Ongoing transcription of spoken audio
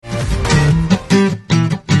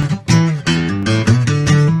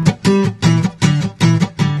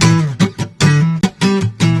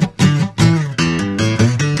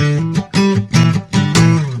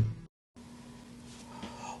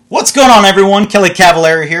on, everyone? Kelly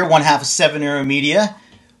Cavallari here, one half of 7 Arrow Media.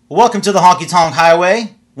 Welcome to the Honky Tonk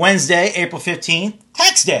Highway, Wednesday, April 15th,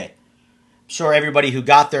 tax day. I'm sure everybody who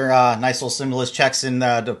got their nice little stimulus checks in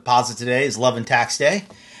deposit today is loving tax day.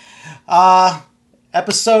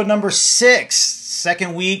 Episode number 6,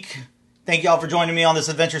 second week. Thank you all for joining me on this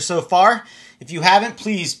adventure so far. If you haven't,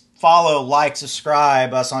 please follow, like,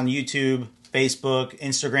 subscribe us on YouTube, Facebook,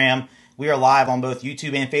 Instagram. We are live on both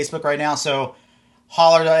YouTube and Facebook right now, so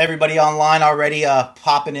holler to everybody online already,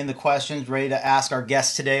 popping in the questions, ready to ask our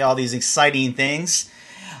guests today all these exciting things.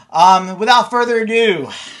 Without further ado,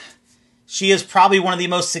 she is probably one of the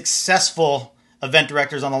most successful event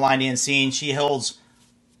directors on the line dance scene. She holds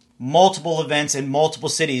multiple events in multiple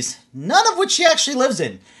cities, none of which she actually lives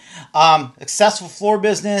in. Successful floor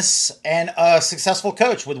business and a successful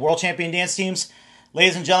coach with world champion dance teams.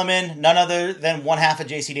 Ladies and gentlemen, none other than one half of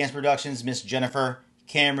JC Dance Productions, Miss Jennifer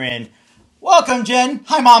Cameron. Welcome, Jen.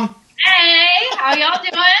 Hi, Mom. Hey, how y'all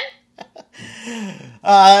doing?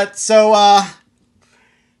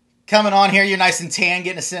 Coming on here, you're nice and tan,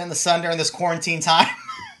 getting to sit in the sun during this quarantine time.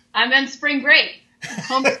 I'm on spring break.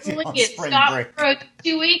 Homeschooling is stopped for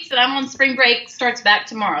 2 weeks, and I'm on spring break. Starts back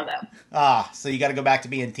tomorrow, though. So you got to go back to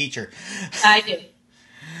being a teacher. I do.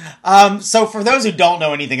 So for those who don't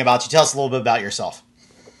know anything about you, tell us a little bit about yourself.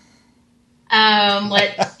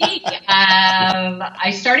 Let's see.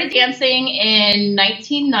 I started dancing in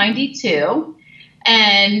 1992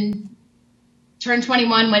 and turned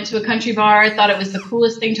 21, went to a country bar, thought it was the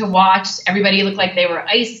coolest thing to watch. Everybody looked like they were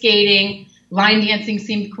ice skating. Line dancing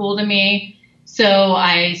seemed cool to me. So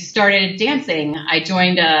I started dancing. I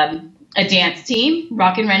joined a dance team,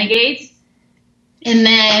 Rockin' Renegades. And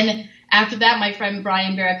then after that, my friend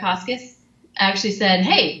Brian Barakauskas actually said,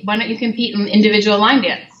 hey, why don't you compete in individual line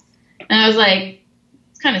dance? And I was like,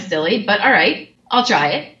 it's kind of silly, but all right, I'll try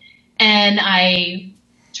it. And I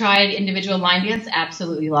tried individual line dance,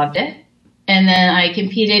 absolutely loved it. And then I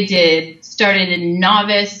competed, started in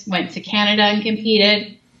novice, went to Canada and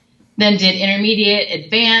competed, then did intermediate,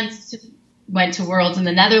 advanced, went to Worlds in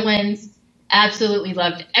the Netherlands, absolutely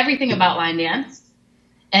loved everything about line dance.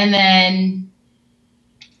 And then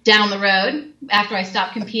down the road, after I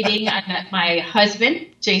stopped competing, I met my husband,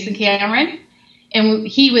 Jason Cameron. And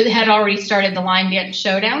he had already started the Line Dance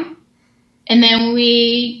Showdown. And then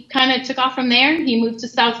we kind of took off from there. He moved to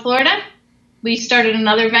South Florida. We started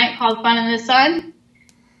another event called Fun in the Sun.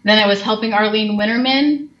 Then I was helping Arlene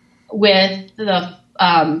Winterman with the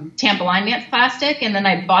Tampa Line Dance Classic. And then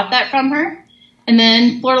I bought that from her. And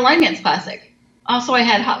then Florida Line Dance Classic. Also, I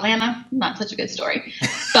had Hotlanta. Not such a good story.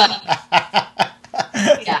 But,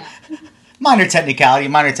 yeah. Minor technicality.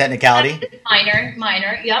 Minor,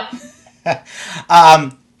 yep.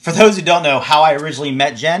 For those who don't know how I originally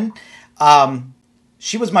met Jen,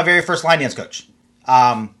 she was my very first line dance coach.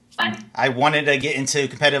 I wanted to get into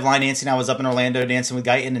competitive line dancing. I was up in Orlando dancing with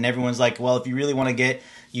Guyton, and everyone's like, well, if you really want to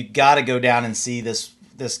you got to go down and see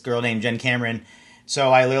this girl named Jen Cameron.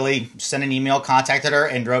 So I literally sent an email, contacted her,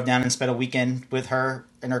 and drove down and spent a weekend with her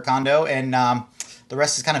in her condo, and the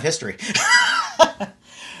rest is kind of history.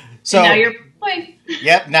 So and now you're playing.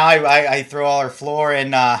 Yep, now I throw all her floor,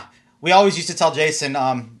 and we always used to tell Jason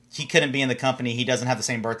he couldn't be in the company. He doesn't have the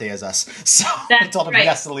same birthday as us. So I told him he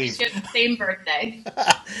has to leave. Same birthday.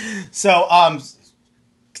 So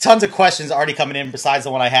tons of questions already coming in besides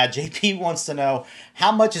the one I had. JP wants to know,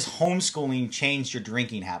 how much has homeschooling changed your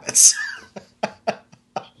drinking habits?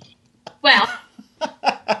 Well,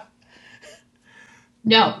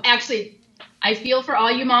 no, actually, I feel for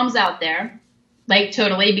all you moms out there, like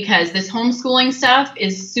totally, because this homeschooling stuff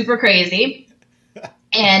is super crazy.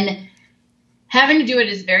 And having to do it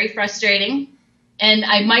is very frustrating. And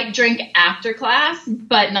I might drink after class,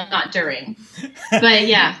 but not during. But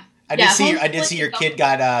yeah. I did see your kid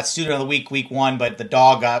got student of the week 1, but the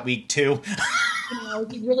dog got week 2.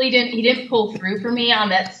 He didn't pull through for me on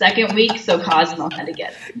that second week, so Cosmo had to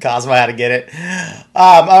get it.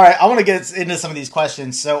 All right, I want to get into some of these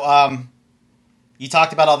questions. So you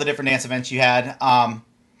talked about all the different dance events you had.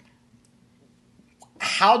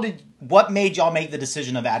 What made y'all make the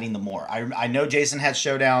decision of adding the more? I know Jason had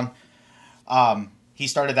Showdown. He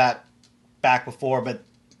started that back before, but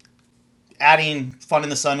adding Fun in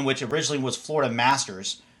the Sun, which originally was Florida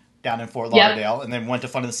Masters down in Fort Lauderdale, and then went to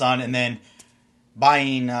Fun in the Sun, and then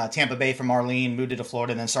buying Tampa Bay from Arlene, moved it to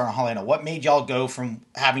Florida, and then starting Hotlanta. What made y'all go from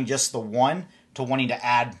having just the one to wanting to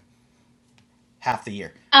add half the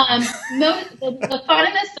year? The Fun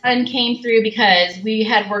in the Sun came through because we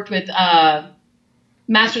had worked with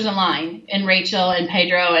Masters Online and Rachel and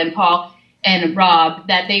Pedro and Paul and Rob,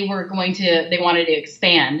 that they wanted to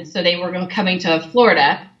expand. So they were coming to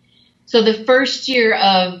Florida. So the first year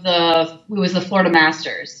of it was the Florida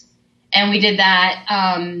Masters, and we did that.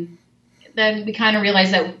 Then we kind of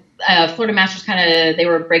realized that Florida Masters they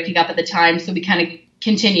were breaking up at the time, so we kind of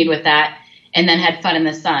continued with that, and then had Fun in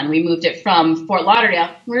the Sun. We moved it from Fort Lauderdale,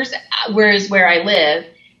 where I live,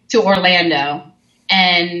 to Orlando,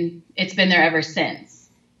 and it's been there ever since.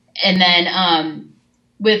 And then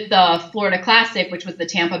with the Florida Classic, which was the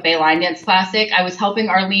Tampa Bay Line Dance Classic, I was helping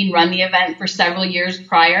Arlene run the event for several years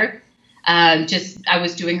prior. I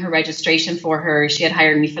was doing her registration for her. She had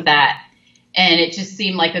hired me for that. And it just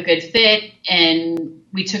seemed like a good fit. And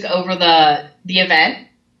we took over the event.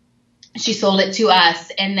 She sold it to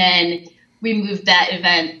us. And then we moved that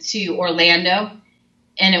event to Orlando.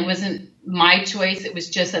 And it wasn't my choice. It was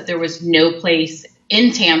just that there was no place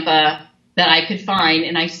in Tampa that I could find.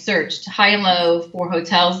 And I searched high and low for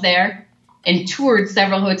hotels there and toured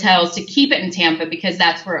several hotels to keep it in Tampa because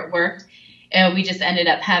that's where it worked. And we just ended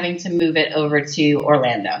up having to move it over to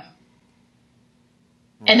Orlando.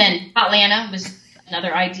 And then Hotlanta was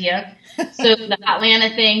another idea. So the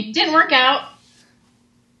Hotlanta thing didn't work out.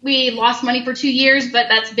 We lost money for 2 years, but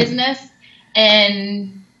that's business.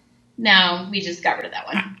 And now we just got rid of that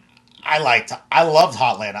one. I loved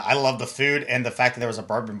Hotlanta. I loved the food and the fact that there was a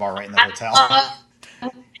bourbon bar right in the hotel.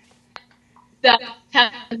 That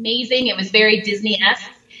was amazing. It was very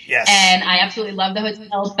Disney-esque. Yes. And I absolutely love the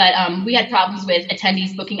hotel, but we had problems with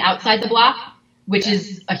attendees booking outside the block, which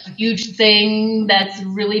is a huge thing that's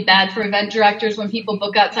really bad for event directors when people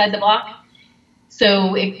book outside the block.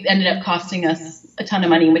 So it ended up costing us a ton of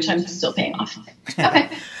money, which I'm still paying off. Okay.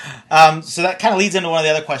 So that kind of leads into one of the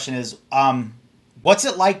other questions is, what's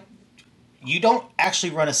it like? You don't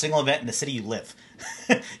actually run a single event in the city you live.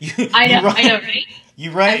 I know, right? You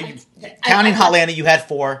run, counting Hotlanta, you had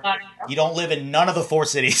 4. You don't live in none of the 4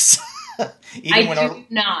 cities. I do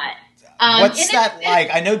not. What's that like?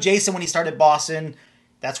 I know Jason, when he started Boston,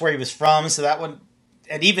 that's where he was from. So that one,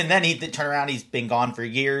 and even then he did turn around. He's been gone for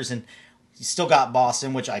years and he's still got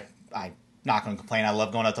Boston, which I'm not going to complain. I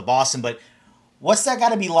love going out to Boston, but what's that got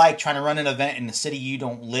to be like trying to run an event in the city you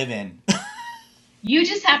don't live in? You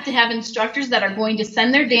just have to have instructors that are going to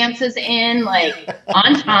send their dances in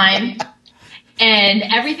on time. And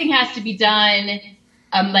everything has to be done.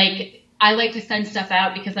 I like to send stuff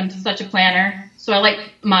out because I'm such a planner. So I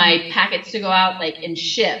like my packets to go out and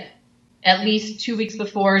ship at least 2 weeks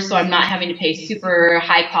before, so I'm not having to pay super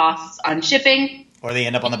high costs on shipping. Or they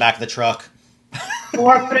end up on the back of the truck.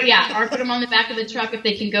 or put them on the back of the truck if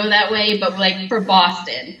they can go that way. But for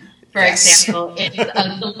Boston, for example, it's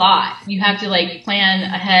a lot. You have to plan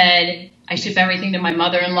ahead. I ship everything to my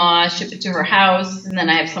mother-in-law, ship it to her house, and then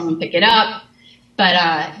I have someone pick it up. But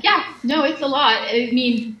it's a lot. I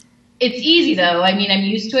mean, it's easy though. I mean, I'm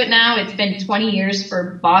used to it now. It's been 20 years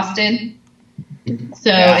for Boston.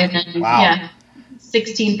 So, and then,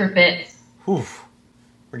 16 for Fitz. Whew.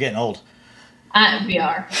 We're getting old. We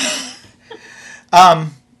are.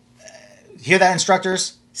 Hear that,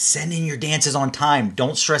 instructors? Send in your dances on time.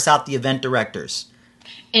 Don't stress out the event directors.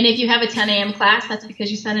 And if you have a 10 a.m. class, that's because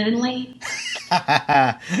you sent it in late.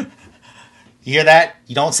 You hear that?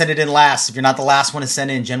 You don't send it in last. If you're not the last one to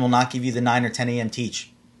send in, Jen will not give you the 9 or 10 a.m.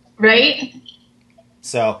 teach. Right?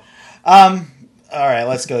 So, all right,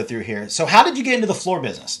 let's go through here. So how did you get into the floor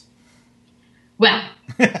business? Well,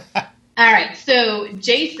 all right. So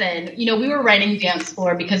Jason, we were renting dance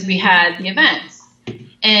floor because we had the events.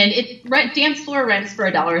 And dance floor rents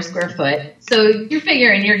for $1 a square foot. So you're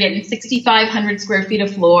figuring you're getting 6,500 square feet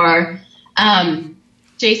of floor.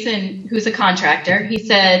 Jason, who's a contractor, he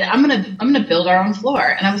said, I'm gonna build our own floor.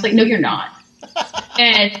 And I was like, no, you're not.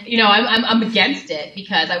 And, I'm against it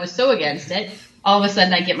because I was so against it. All of a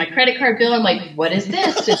sudden I get my credit card bill. I'm like, what is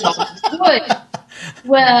this? It's all wood.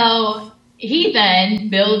 Well, he then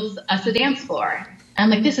builds us a dance floor.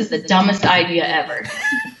 I'm like, this is the dumbest idea ever.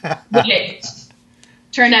 It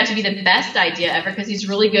turned out to be the best idea ever because he's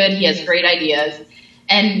really good. He has great ideas.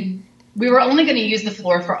 And we were only going to use the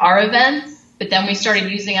floor for our events. But then we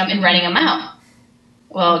started using them and renting them out.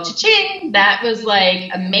 Well, cha-ching, that was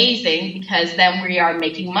amazing because then we are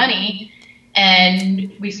making money.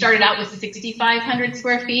 And we started out with 6,500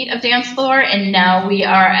 square feet of dance floor. And now we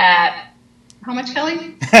are at, how much,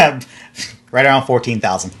 Kelly? Right around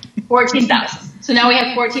 14,000. 14,000. So now we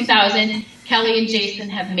have 14,000. Kelly and Jason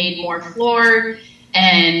have made more floor.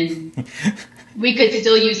 And we could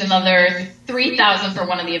still use another 3,000 for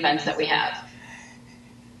one of the events that we have.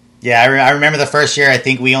 Yeah, I remember the first year, I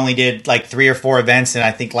think we only did 3 or 4 events, and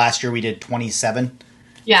I think last year we did 27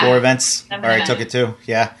 floor events. Or I took it to,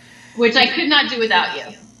 yeah. Which I could not do without you.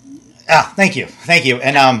 Ah, thank you.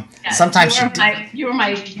 And sometimes you were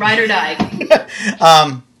my ride or die.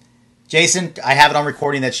 Jason, I have it on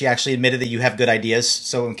recording that she actually admitted that you have good ideas.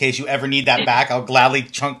 So in case you ever need that back, I'll gladly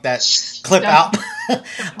chunk that clip out.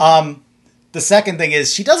 The second thing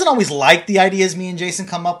is she doesn't always like the ideas me and Jason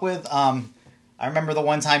come up with. I remember the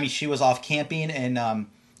one time she was off camping and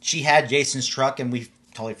she had Jason's truck and we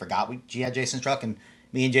totally forgot she had Jason's truck, and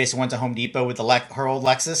me and Jason went to Home Depot with her old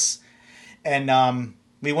Lexus, and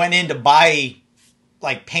we went in to buy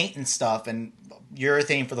like paint and stuff and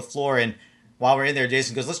urethane for the floor, and while we're in there,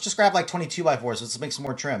 Jason goes, let's just grab like 22 by 4s. Let's make some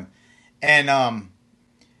more trim. And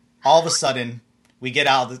all of a sudden, we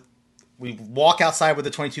walk outside with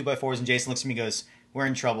the 22 by 4s, and Jason looks at me and goes, we're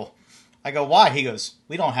in trouble. I go, why? He goes,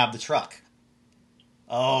 we don't have the truck.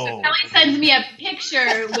 Oh. So Kelly sends me a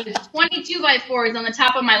picture with 22 by 4s on the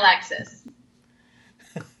top of my Lexus.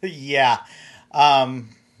 Yeah.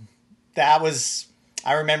 That was,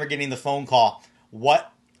 I remember getting the phone call.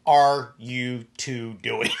 What are you two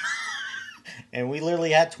doing? And we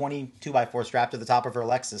literally had 22 by 4 strapped to the top of her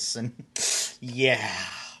Lexus. And yeah.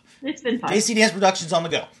 It's been fun. JC Dance Productions on the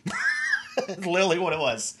go. It's literally what it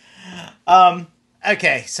was.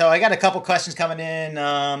 Okay, so I got a couple questions coming in.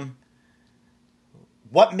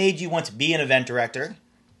 What made you want to be an event director?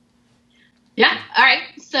 Yeah, all right.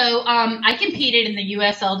 So I competed in the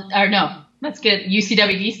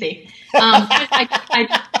UCWDC.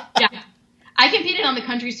 I competed on the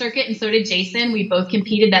country circuit, and so did Jason. We both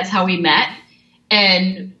competed. That's how we met.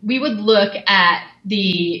 And we would look at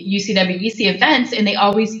the UCWDC events, and they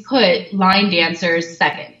always put line dancers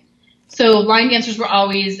second. So line dancers were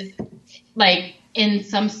always like in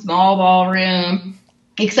some small ballroom,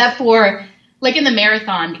 except for like in the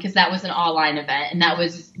marathon, because that was an all-line event, and that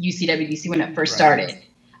was UCWDC when it first started.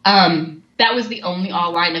 That was the only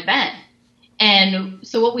all-line event. And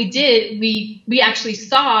so what we did, we actually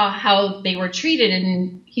saw how they were treated,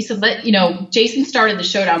 and he said, Jason started the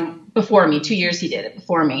Showdown before me. 2 years he did it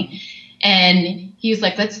before me. And he was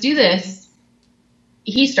like, let's do this.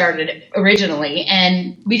 He started it originally,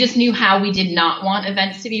 and we just knew how we did not want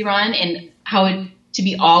events to be run and how to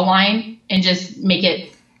be all line and just make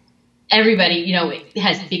it everybody, it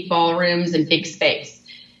has big ballrooms and big space.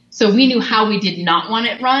 So we knew how we did not want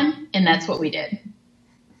it run, and that's what we did.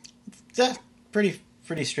 Yeah, pretty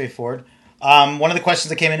straightforward. One of the questions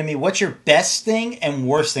that came into me, what's your best thing and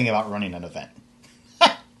worst thing about running an event?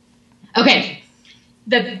 Okay.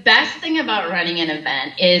 The best thing about running an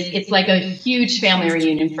event is it's like a huge family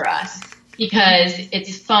reunion for us because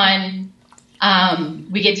it's fun.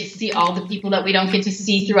 We get to see all the people that we don't get to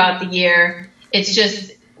see throughout the year. It's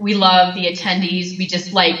just, we love the attendees. We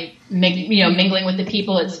just like, mingling with the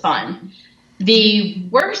people. It's fun. The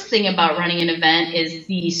worst thing about running an event is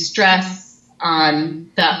the stress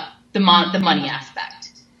on the money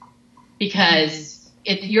aspect, because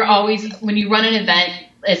you're always, when you run an event,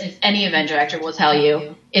 as any event director will tell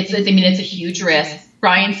you, it's a huge risk.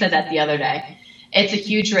 Brian said that the other day. It's a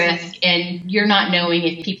huge risk, and you're not knowing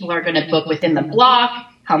if people are going to book within the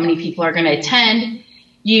block, how many people are going to attend.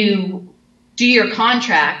 You do your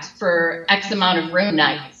contract for X amount of room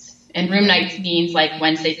nights, and room nights means like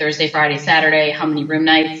Wednesday, Thursday, Friday, Saturday, how many room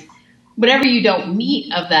nights. Whatever you don't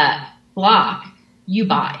meet of that block, you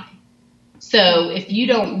buy. So if you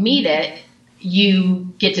don't meet it,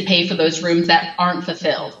 you get to pay for those rooms that aren't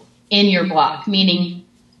fulfilled in your block, meaning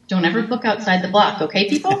don't ever book outside the block, okay,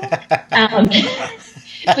 people?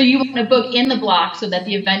 So you want to book in the block so that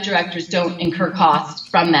the event directors don't incur costs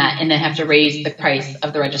from that and then have to raise the price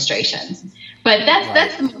of the registrations. But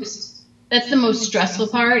that's the most stressful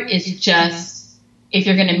part, is just if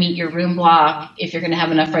you're going to meet your room block, if you're going to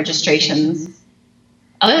have enough registrations.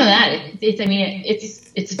 Other than that,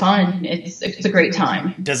 it's fun. It's a great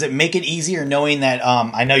time. Does it make it easier knowing that,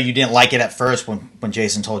 I know you didn't like it at first when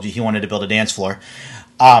Jason told you he wanted to build a dance floor.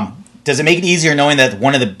 Does it make it easier knowing that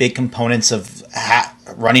one of the big components of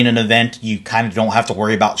running an event, you kind of don't have to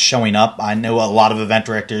worry about showing up? I know a lot of event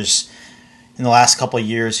directors in the last couple of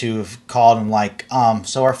years who have called and like,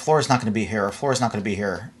 so our floor is not going to be here. Our floor is not going to be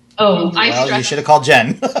here. Oh, you should have called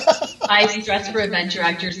Jen. I stress for event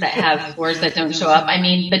directors that have floors that don't show up. I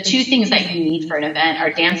mean, the two things that you need for an event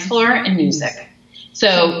are dance floor and music.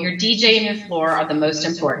 So your DJ and your floor are the most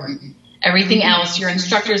important. Everything else, your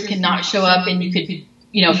instructors cannot show up, and you could,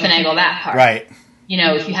 finagle that part. Right.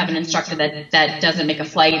 If you have an instructor that doesn't make a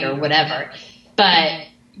flight or whatever. But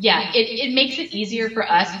yeah, it makes it easier for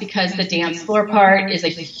us because the dance floor part is a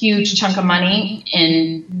huge chunk of money,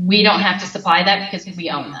 and we don't have to supply that because we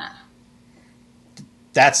own that.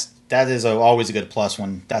 That is always a good plus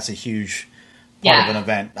when that's a huge part of an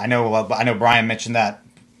event. I know Brian mentioned that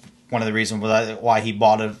one of the reasons why he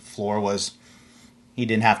bought a floor was he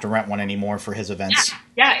didn't have to rent one anymore for his events.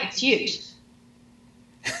 Yeah, it's huge.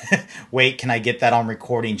 Wait, can I get that on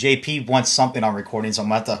recording? JP wants something on recording, so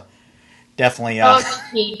I'm about to definitely. No.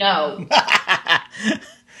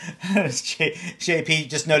 JP,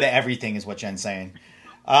 just know that everything is what Jen's saying.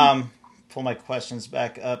 Pull my questions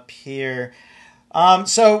back up here.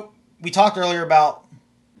 So we talked earlier about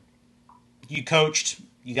you coached,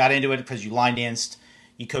 you got into it because you line danced,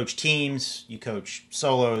 you coach teams, you coach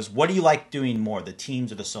solos. What do you like doing more, the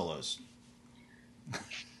teams or the solos?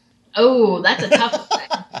 Oh, that's a tough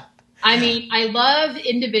one. I mean, I love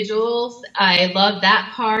individuals. I love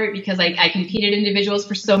that part because I competed individuals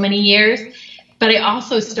for so many years. But I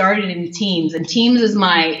also started in teams, and teams is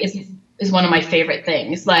one of my favorite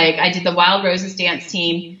things. Like I did the Wild Roses dance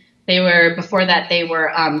team. Before that they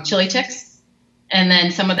were Chili Chicks, and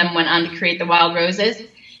then some of them went on to create the Wild Roses.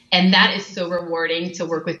 And that is so rewarding to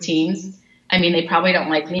work with teams. I mean, they probably don't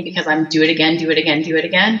like me because I'm do it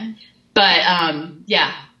again. But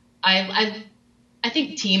yeah, I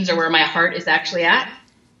think teams are where my heart is actually at.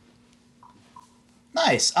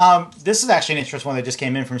 Nice. This is actually an interesting one that just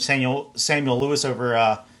came in from Samuel Lewis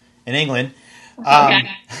over in England. Okay.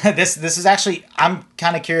 This is actually, I'm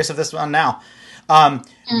kind of curious of this one now.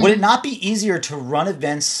 Would it not be easier to run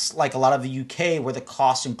events like a lot of the UK where the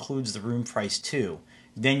cost includes the room price too?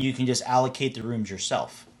 Then you can just allocate the rooms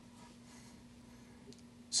yourself.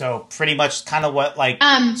 So pretty much kind of what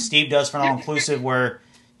Steve does for an all-inclusive where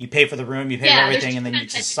you pay for the room, you pay for everything, and then you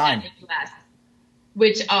just sign.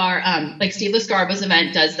 Which are like Steve Lescarba's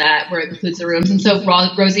event does that where it includes the rooms. And so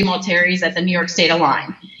Rosie Malteri's at the New York State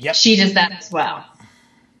Align. Yep. She does that as well.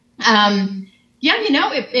 Yeah,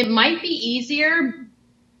 it might be easier.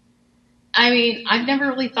 I mean, I've never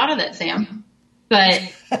really thought of that, Sam. But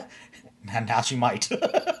now she might.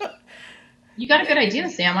 You got a good idea,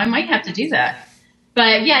 Sam. I might have to do that.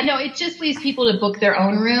 But yeah, no, it just leaves people to book their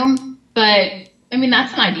own room. But I mean,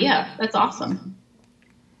 that's an idea. That's awesome.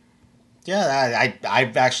 Yeah,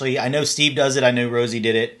 I know Steve does it. I know Rosie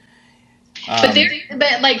did it.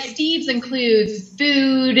 But like Steve's includes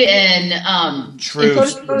food and true.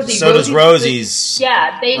 And so does Rosie's.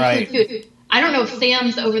 Yeah, they include food. I don't know if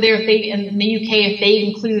Sam's over there if they in the UK if they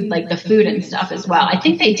include like the food and stuff as well. I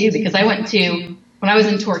think they do because when I was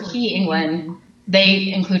in Torquay, England,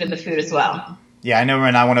 they included the food as well. Yeah, I know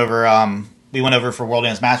when I went over. We went over for World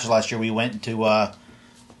Dance Masters last year. We went to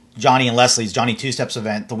Johnny and Leslie's Johnny Two Steps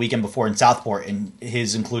event the weekend before in Southport, and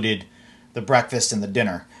his included the breakfast and the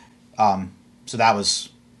dinner. So that was,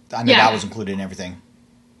 that was included in everything.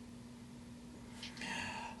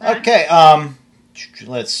 Okay,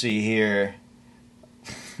 let's see here.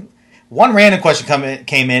 One random question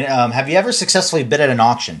came in. Have you ever successfully bid at an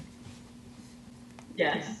auction?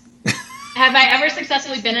 Yes. Have I ever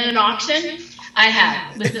successfully been in an auction? I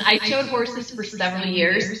have. Listen, I showed horses for several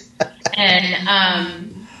years, and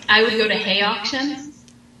I would go to hay auctions,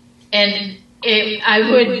 and I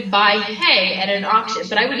would buy hay at an auction,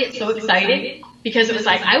 but I would get so excited because it was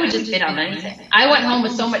like I would just bid on anything. I went home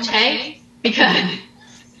with so much hay because,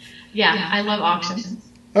 yeah, I love auctions.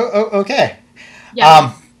 Oh, okay.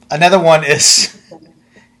 Yeah. Another one is,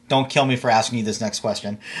 don't kill me for asking you this next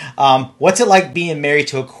question. What's it like being married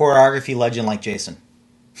to a choreography legend like Jason?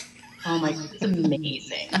 Oh my God, it's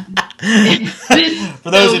amazing. For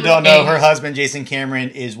those who don't know, her husband, Jason Cameron,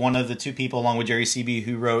 is one of the two people, along with Jerry Seeby,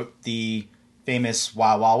 who wrote the famous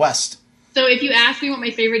Wild Wild West. So if you ask me what my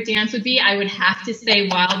favorite dance would be, I would have to say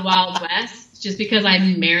Wild Wild West, just because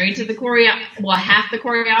I'm married to the half the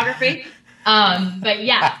choreography. But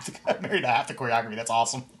yeah. I'm married to half the choreography. That's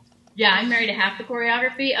awesome. Yeah, I'm married to half the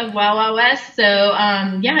choreography of Wild Wild West. So,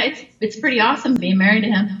 yeah, it's pretty awesome being married to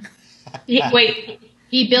him.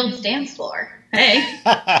 He builds dance floor. Hey.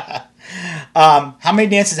 How many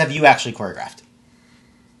dances have you actually choreographed?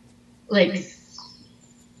 Like,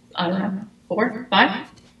 I don't know, 4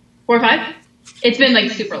 or 5? It's been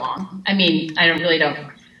like super long. I mean, I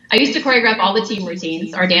used to choreograph all the team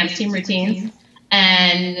routines, our dance team routines,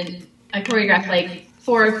 and I choreographed like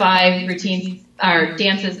 4 or 5 routines or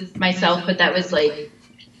dances myself, but that was like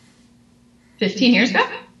 15 years ago,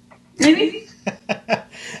 maybe.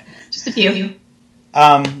 Just a few.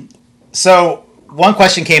 So one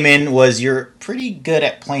question came in was you're pretty good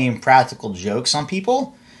at playing practical jokes on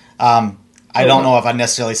people. I don't know if I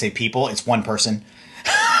necessarily say people. It's one person.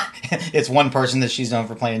 It's one person that she's known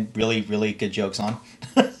for playing really, really good jokes on.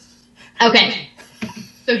 Okay.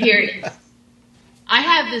 So here it is. I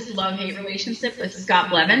have this love-hate relationship with Scott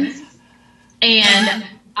Blevins, and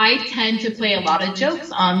I tend to play a lot of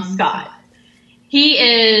jokes on Scott. He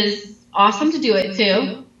is awesome to do it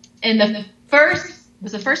too. And the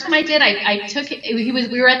first time I did, I took it.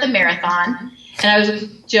 We were at the marathon, and I was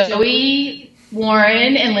with Joey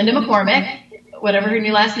Warren and Linda McCormick. whatever her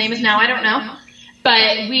new last name is now, I don't know.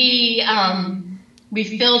 But we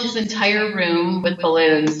filled his entire room with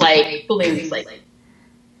balloons like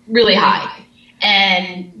really high.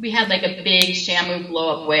 And we had like a big Shamu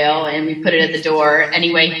blow up whale, and we put it at the door.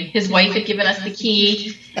 Anyway, his wife had given us the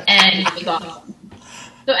key, and it was awesome.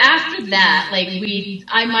 So after that, like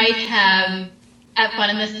I might have at Fun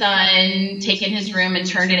in the Sun taken his room and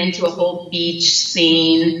turned it into a whole beach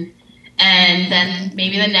scene. And then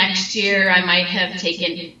maybe the next year I might have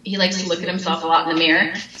taken, he likes to look at himself a lot in the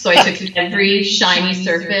mirror. So I took every shiny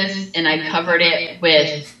surface and I covered it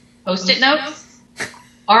with Post-it notes.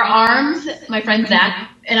 Our arms, my friend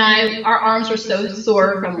Zach and our arms were so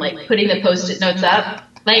sore from like putting the Post-it notes up.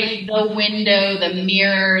 Like the window, the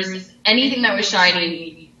mirrors, anything that was shiny,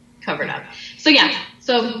 we covered up. So yeah,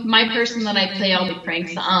 so my person that I play all the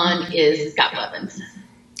pranks on is Scott Blevins.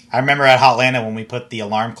 I remember at Hotlanta when we put the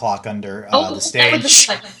alarm clock under the stage.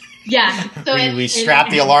 Yeah. So we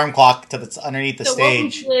strapped the alarm clock to underneath the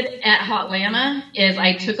stage. What we did at Hotlanta is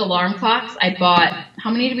I took alarm clocks. I bought,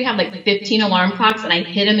 how many did we have? Like 15 alarm clocks, and I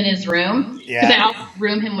hid him in his room. Because I always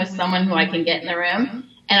room him with someone who I can get in the room.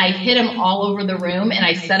 And I hid them all over the room, and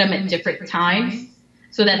I set them at different times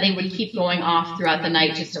so that they would keep going off throughout the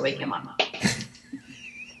night just to wake him up.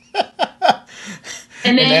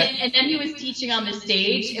 And then he was teaching on the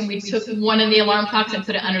stage, and we took one of the alarm clocks and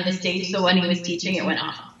put it under the stage, so when he was teaching, it went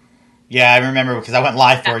off. Yeah, I remember because I went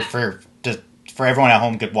live for it for everyone at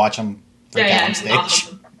home could watch him freak out on stage.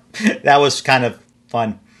 Awesome. That was kind of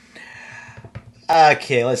fun.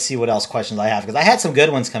 Okay, let's see what else questions I have because I had some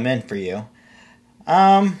good ones come in for you.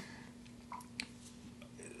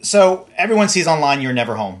 So everyone sees online you're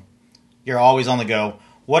never home. You're always on the go.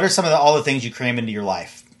 What are some of all the things you cram into your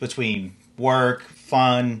life between work,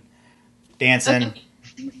 fun, dancing?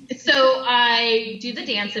 Okay. So I do the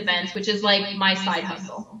dance events, which is like my side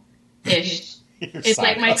hustle-ish. It's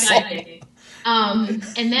like my side gig. And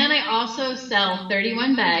then I also sell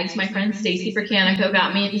 31 bags. My friend Stacy Percanico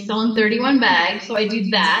got me into selling 31 bags, so I do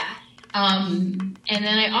that. And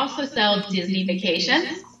then I also sell Disney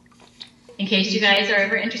vacations. In case you guys are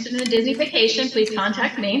ever interested in a Disney vacation, please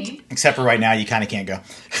contact me. Except for right now, you kind of can't go.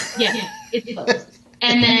 Yeah, it's closed.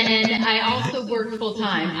 And then I also work full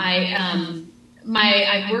time.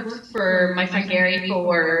 I've worked for my friend Gary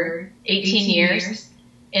for 18 years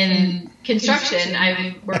in construction.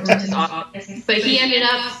 I worked in his office, but he ended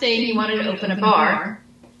up saying he wanted to open a bar,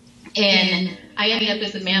 and I ended up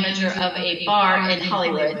as the manager of a bar in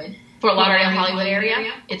Hollywood, Fort Lauderdale, Hollywood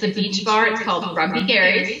area. It's a beach bar. It's called Grumpy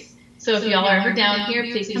Gary's. So if y'all are ever down here,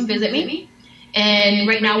 please come visit me. And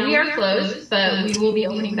right now we are closed, but we will be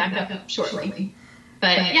opening back up shortly.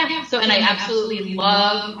 But yeah, and I absolutely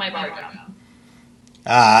love my bar job.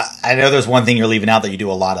 I know there's one thing you're leaving out that you do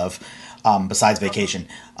a lot of, besides vacation.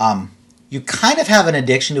 You kind of have an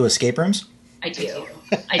addiction to escape rooms. I do.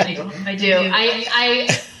 I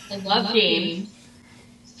love games.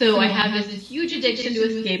 So I have this huge addiction to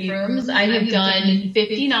escape rooms. I have done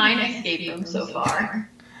 59 escape rooms so far,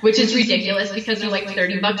 which is ridiculous because they're like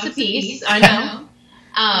 $30 a piece. I know.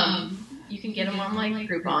 You can get them on like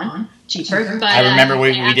Groupon, cheaper. But I remember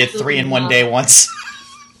we did 3 in one day once.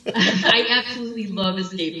 I absolutely love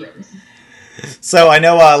escape rooms. So I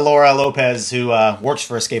know Laura Lopez, who works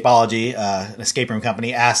for Escapology, an escape room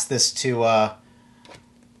company, asked this to, I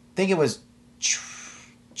think it was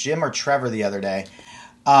Jim or Trevor the other day.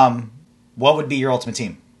 What would be your ultimate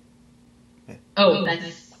team? Oh,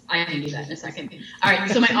 I can do that in a second. All right,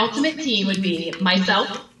 so my ultimate team would be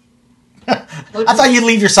myself. I thought you'd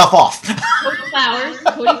leave yourself off.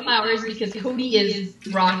 Cody Flowers, because Cody is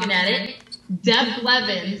rocking at it. Deb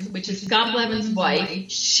Blevins, which is Scott Blevins'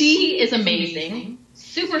 wife. She is amazing,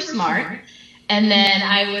 super smart. And then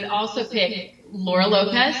I would also pick Laura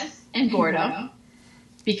Lopez and Gordo,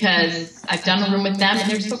 because I've done a room with them,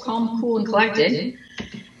 and they're so calm, cool, and collected.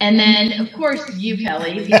 And then, of course, you,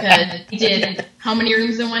 Kelly, because we did how many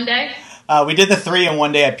rooms in one day? We did the 3 in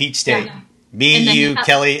one day at Peach State. Yeah. Me, you,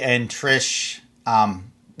 Kelly, and Trish.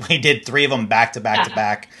 We did 3 of them back to back to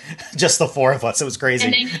back. Just the 4 of us. It was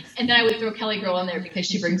crazy. And then I would throw Kelly Girl in there because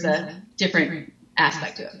she brings a different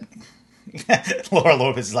aspect to it. Laura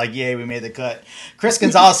Lopez is like, yay, we made the cut. Chris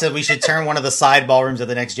Gonzalez said we should turn one of the side ballrooms of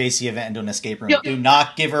the next JC event into an escape room. Do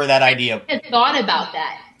not give her that idea. I thought about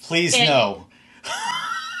that. Please no.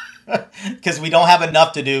 Because we don't have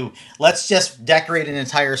enough to do. Let's just decorate an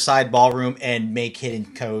entire side ballroom and make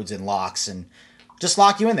hidden codes and locks and just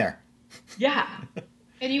lock you in there. Yeah.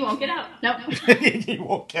 And you won't get out. Nope. You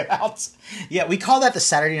won't get out. Yeah, we call that the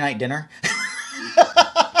Saturday night dinner.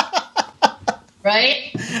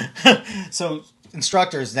 Right? So,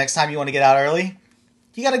 instructors, next time you want to get out early,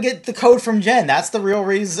 You got to get the code from Jen. That's the real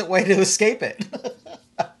reason way to escape it.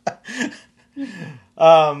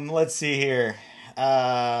 Let's see here.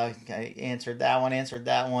 I answered that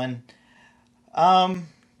one.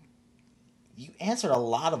 You answered a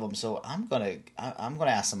lot of them, so I'm gonna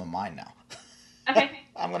ask some of mine now. Okay.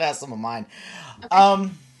 I'm gonna ask some of mine. Okay.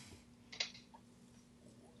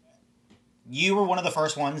 You were one of the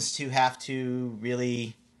first ones to have to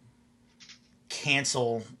really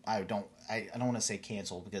cancel. I don't want to say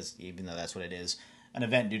cancel because even though that's what it is, an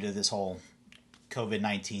event due to this whole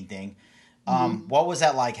COVID-19 thing. What was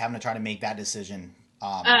that like having to try to make that decision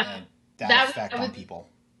and that effect on people?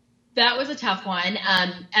 That was a tough one.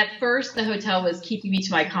 At first, the hotel was keeping me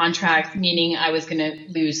to my contract, meaning I was going to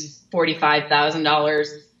lose $45,000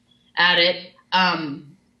 at it.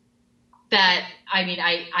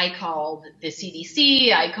 I called the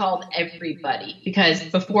CDC. I called everybody because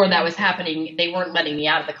before that was happening, they weren't letting me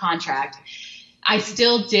out of the contract. I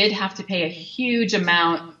still did have to pay a huge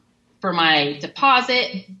amount for my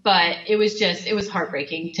deposit, but it was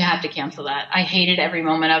heartbreaking to have to cancel that. I hated every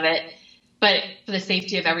moment of it, but for the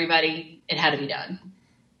safety of everybody, it had to be done.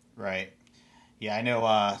 Right. Yeah, I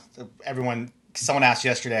know someone asked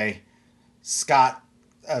yesterday, Scott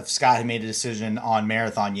had made a decision on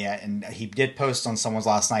Marathon yet, and he did post on someone's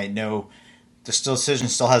last night. No, the decision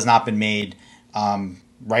still has not been made.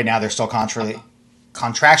 Right now, they're still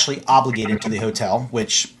contractually obligated to the hotel,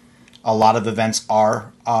 which a lot of events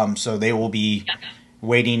are. So they will be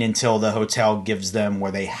waiting until the hotel gives them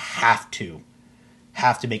where they have to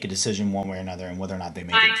make a decision one way or another, and whether or not they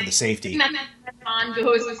make it for the safety. Marathon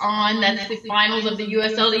goes on. That's the finals of the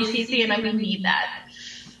USLDCC, and I'm going to need that.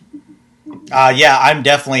 Yeah, I'm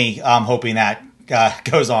definitely hoping that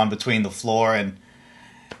goes on between the floor and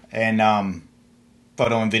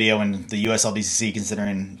photo and video and the USLDCC.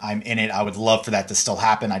 Considering I'm in it, I would love for that to still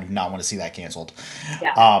happen. I do not want to see that canceled.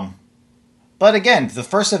 Yeah. But again, the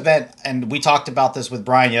first event, and we talked about this with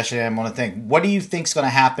Brian yesterday. I want to think, what do you think is going to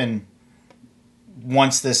happen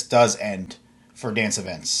once this does end for dance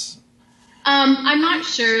events? I'm not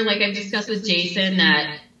sure. Like I've discussed with Jason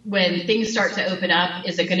that when things start to open up,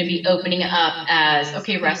 is it going to be opening up as,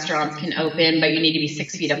 okay, restaurants can open, but you need to be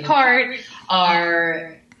 6 feet apart?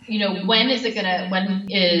 Or, when is it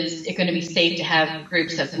going to be safe to have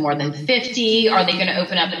groups of more than 50? Are they going to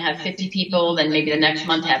open up and have 50 people, then maybe the next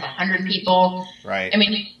month have 100 people? Right. I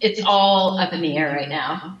mean, it's all up in the air right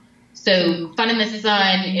now. So Fun in the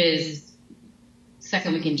Sun is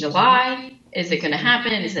second week in July. Is it going to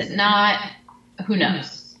happen? Is it not? Who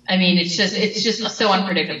knows? I mean, it's just so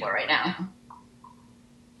unpredictable right now.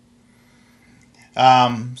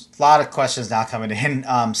 A lot of questions now coming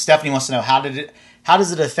in. Stephanie wants to know how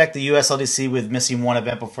does it affect the USLDC with missing one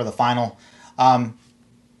event before the final? I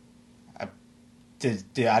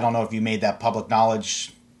don't know if you made that public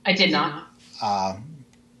knowledge. I did not.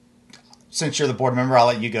 Since you're the board member, I'll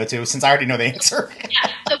let you go too, since I already know the answer.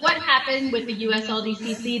 Yeah. So what happened with the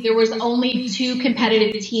USLDCC? There was only 2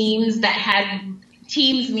 competitive teams that had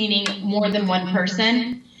teams, meaning more than one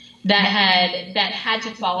person, that had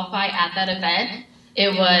to qualify at that event.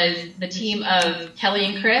 It was the team of Kelly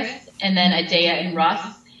and Chris, and then Adea and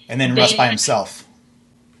Russ. And then Russ by himself.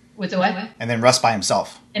 With the what? And then Russ by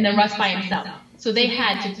himself. So they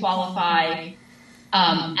had to qualify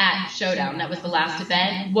at Showdown. That was the last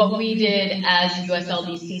event. What we did as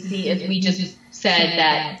USLDCC is we just said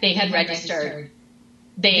that they had registered.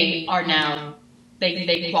 They are now...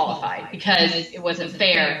 They qualified because it wasn't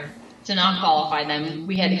fair to not qualify them.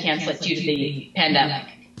 We had to cancel it due to the pandemic.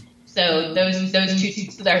 So those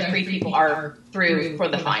 3 people are through for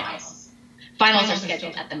the finals. Finals are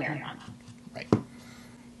scheduled at the Marathon. Right.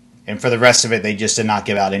 And for the rest of it, they just did not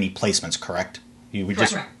give out any placements, correct? You would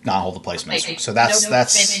just not hold the placements. So that's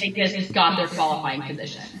they just got their qualifying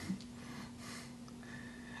position.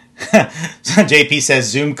 JP says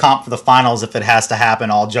Zoom comp for the finals. If it has to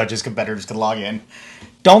happen, all judges, competitors can log in.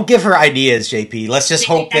 Don't give her ideas, JP. Let's just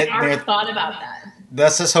hope that. I thought about that.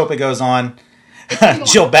 Let's just hope it goes on.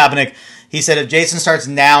 Jill Babinick, he said, if Jason starts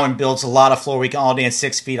now and builds a lot of floor, we can all dance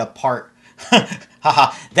 6 feet apart.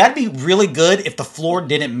 Haha, that'd be really good if the floor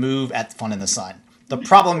didn't move at Fun in the Sun. The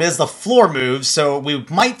problem is the floor moves, so we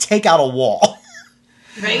might take out a wall.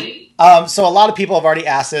 Right. So a lot of people have already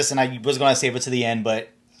asked this, and I was going to save it to the end, but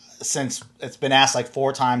since it's been asked like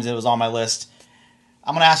 4 times, it was on my list.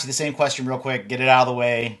 I'm going to ask you the same question real quick, get it out of the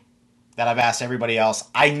way that I've asked everybody else.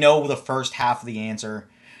 I know the first half of the answer,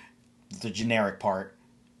 the generic part.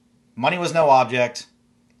 Money was no object.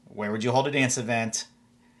 Where would you hold a dance event?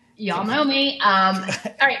 Y'all know me. All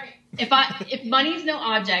right. If money's no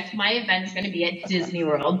object, my event is going to be at Disney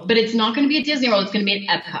World, but it's not going to be at Disney World. It's going to be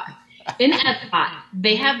at Epcot. In Epcot,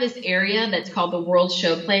 they have this area that's called the World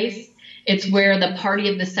Showplace. It's where the Party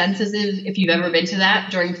of the Senses is, if you've ever been to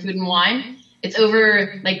that during Food and Wine. It's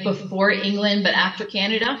over like before England, but after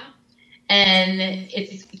Canada. And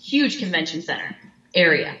it's a huge convention center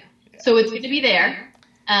area. So it's going to be there.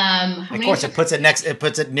 Of course, it puts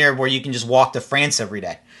it near where you can just walk to France every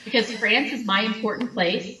day. Because France is my important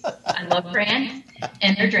place. I love France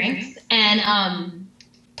and their drinks. And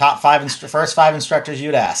first five instructors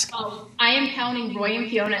you'd ask. I am counting Roy and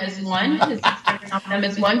Fiona as one, because them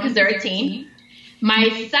as one because they're a team.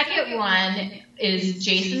 My second one is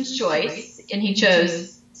Jason's choice, and he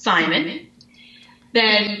chose Simon.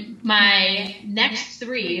 Then my next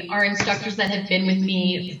three are instructors that have been with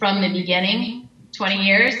me from the beginning, 20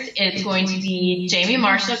 years. It's going to be Jamie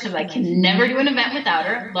Marshall, because I can never do an event without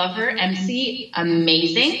her. Love her. MC,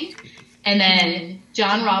 amazing. And then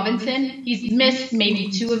John Robinson. He's missed maybe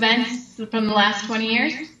 2 events from the last 20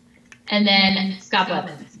 years. And then Scott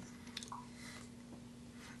Blevins.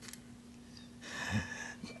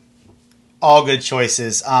 All good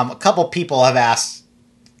choices. A couple people have asked,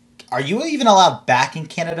 are you even allowed back in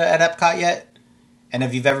Canada at Epcot yet? And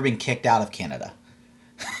have you ever been kicked out of Canada?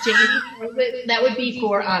 Jamie, that would be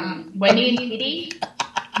for Wendy and Dee.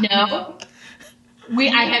 No.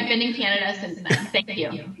 I have been in Canada since then. Thank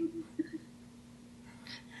you.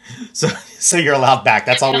 So you're allowed back.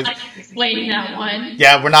 That's always explaining that one.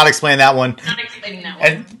 Yeah, we're not explaining that one. Not explaining that one.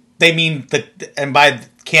 And they mean and by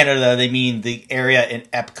Canada they mean the area in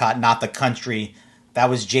Epcot, not the country. That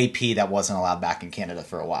was JP that wasn't allowed back in Canada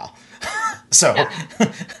for a while. So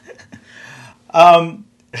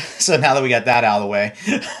so now that we got that out of the way.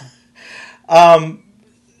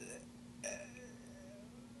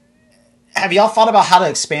 Have y'all thought about how to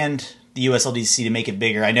expand the USLDC to make it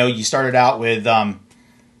bigger? I know you started out with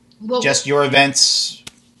just your events.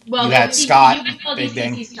 Well, you had Scott.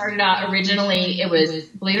 USLDC started out originally. It was,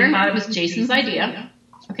 believe it or not, it was Jason's idea.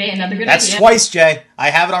 Okay, another good idea. That's twice, Jay. I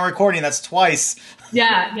have it on recording. That's twice.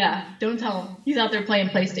 Yeah. Don't tell him. He's out there playing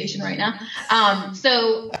PlayStation right now.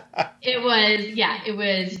 So it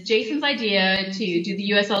was Jason's idea to do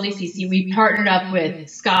the USLDCC. We partnered up with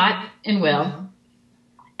Scott and Will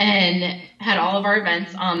and had all of our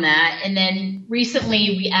events on that. And then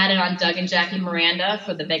recently we added on Doug and Jackie Miranda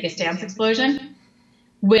for the Vegas Dance Explosion,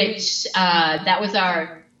 which that was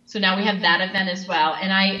so now we have that event as well.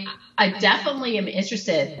 And I definitely am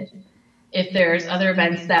interested if there's other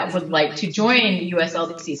events that would like to join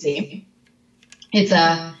USLDCC.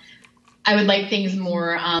 I would like things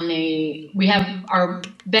more on we have our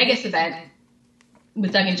Vegas event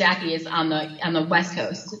with Doug and Jackie is on the West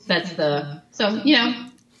Coast. So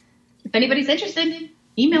if anybody's interested,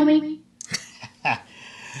 email me.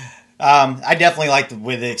 I definitely liked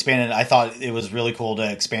with it expanded. I thought it was really cool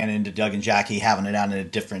to expand into Doug and Jackie, having it out in a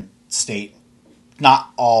different state, not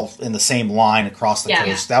all in the same line across the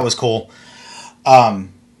coast. That was cool.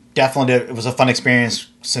 Definitely, it was a fun experience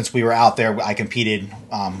since we were out there. I competed.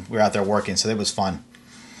 We were out there working, so it was fun.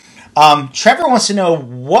 Trevor wants to know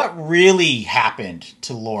what really happened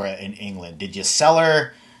to Laura in England. Did you sell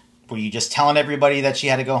her? Were you just telling everybody that she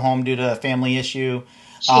had to go home due to a family issue?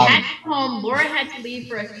 She had to go home. Laura had to leave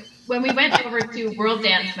when we went over to World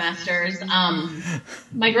Dance Masters.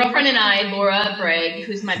 My girlfriend and I, Laura Bragg,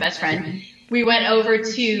 who's my best friend, we went over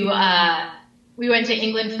to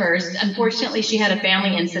England first. Unfortunately, she had a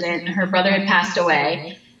family incident. Her brother had passed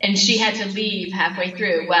away, and she had to leave halfway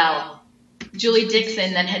through. Well, Julie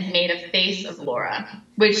Dixon then had made a face of Laura,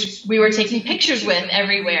 which we were taking pictures with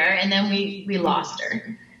everywhere, and then we lost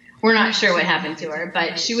her. We're not sure what happened to her,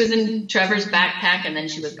 but she was in Trevor's backpack, and then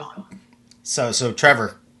she was gone. So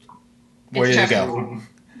Trevor, where did it go?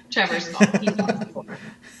 Trevor's fault. He's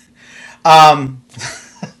gone.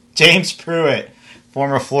 James Pruitt,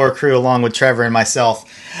 former floor crew along with Trevor and myself.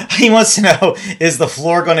 He wants to know, is the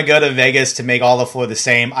floor going to go to Vegas to make all the floor the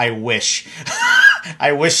same? I wish.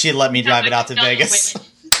 I wish she'd let me drive it out to Vegas.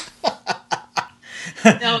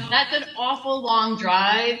 No, that's an awful long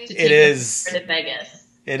drive to take to Vegas.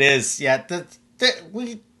 It is, yeah.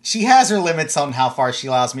 She has her limits on how far she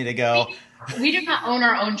allows me to go. We do not own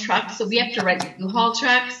our own trucks, so we have to rent U-Haul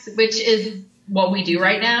trucks, which is what we do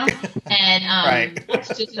right now. And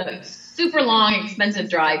It's just a super long,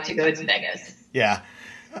 expensive drive to go to Vegas. Yeah.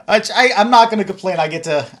 I'm not going to complain. I get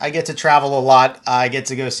to travel a lot. I get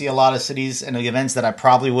to go see a lot of cities and events that I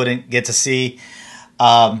probably wouldn't get to see.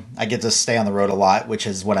 I get to stay on the road a lot, which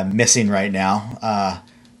is what I'm missing right now. I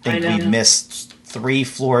think we've missed 3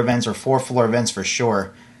 floor events or 4 floor events for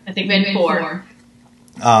sure. I think we had 4.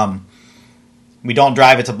 We don't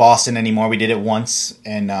drive it to Boston anymore. We did it once,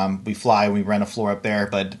 and we fly. We rent a floor up there,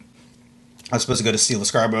 but I was supposed to go to Steel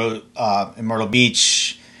Scarborough in Myrtle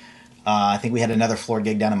Beach. I think we had another floor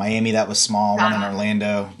gig down in Miami that was small, one in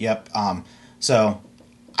Orlando. Yep. So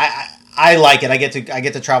I like it. I get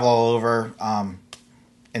to travel all over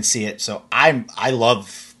and see it. So I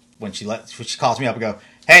love when she calls me up and go,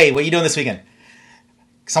 "Hey, what are you doing this weekend?"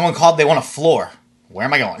 Someone called. They want a floor. Where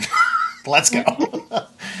am I going? Let's go.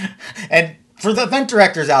 And for the event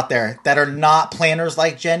directors out there that are not planners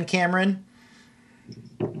like Jen Cameron,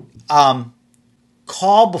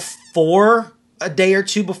 call before a day or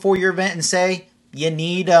two before your event and say you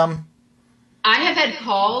need. I have had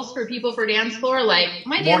calls for people for dance floor like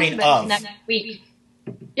my dance event next week.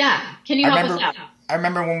 Yeah, can you help us out? I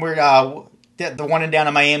remember when we were the one down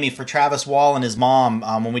in Miami for Travis Wall and his mom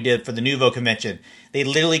when we did for the Nuvo convention. They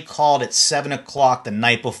literally called at 7:00 the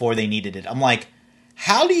night before they needed it. I'm like,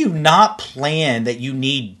 how do you not plan that you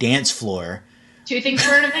need dance floor? 2 things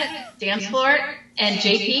for an event: dance floor and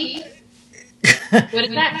JP. What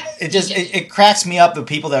is that? It cracks me up the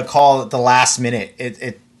people that call at the last minute.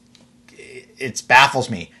 It baffles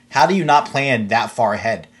me. How do you not plan that far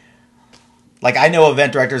ahead? Like, I know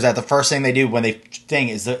event directors that the first thing they do when they thing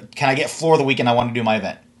is, can I get floor the weekend I want to do my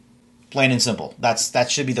event? Plain and simple.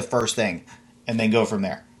 That should be the first thing, and then go from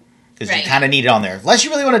there. Because you kind of need it on there. Unless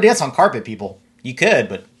you really want to dance on carpet, people. You could,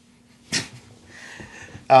 but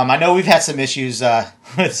I know we've had some issues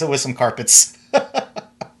with some carpets.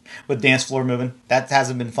 With dance floor moving. That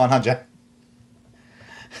hasn't been fun, huh, Jen?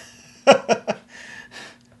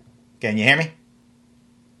 Can you hear me?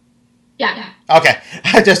 Yeah. Okay.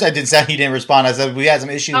 I didn't sound you didn't respond. I said we had some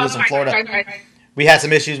issues with some Florida. Sorry. We had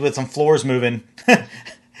some issues with some floors moving.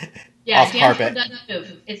 Yeah, off carpet. Dance floor does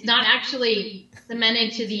move. It's not actually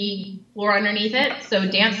cemented to the floor underneath it, so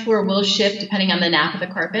dance floor will shift depending on the nap of the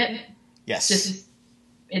carpet. Yes.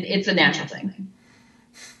 It's a natural thing.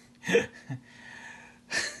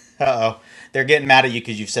 Uh-oh. They're getting mad at you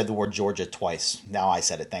because you've said the word Georgia twice. Now I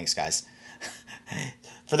said it. Thanks, guys.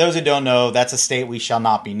 For those who don't know, that's a state we shall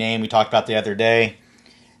not be named. We talked about the other day.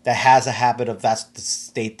 That has a habit of, that's the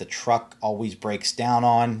state the truck always breaks down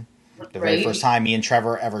on. The very first time me and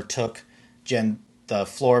Trevor ever took the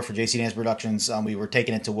floor for JC Dance Productions, we were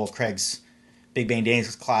taking it to Wolf Craig's Big Bang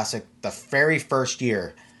Dance Classic. The very first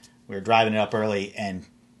year, we were driving it up early, and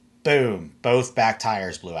boom, both back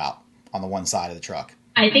tires blew out on the one side of the truck.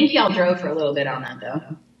 I think y'all drove for a little bit on that,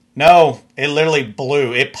 though. No, it literally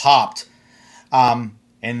blew. It popped. And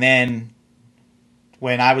then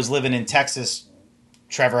when I was living in Texas,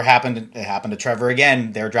 it happened to Trevor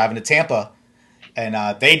again. They were driving to Tampa,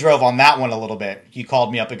 and they drove on that one a little bit. He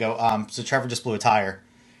called me up and go, so Trevor just blew a tire.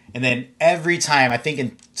 And then every time, I think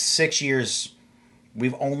in 6 years,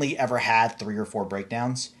 we've only ever had 3 or 4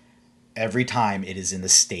 breakdowns. Every time it is in the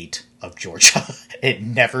state of Georgia. It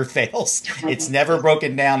never fails. It's never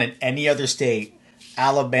broken down in any other state.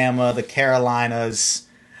 Alabama, the Carolinas,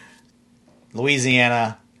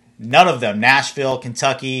 Louisiana, none of them. Nashville,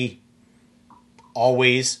 Kentucky,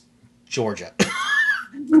 always Georgia.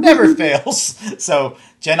 Never fails. So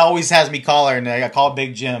Jen always has me call her, and I call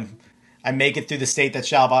Big Jim. I make it through the state that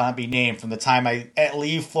shall not be named from the time I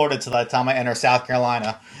leave Florida to the time I enter South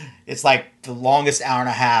Carolina. It's like the longest hour and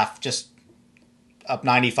a half, just up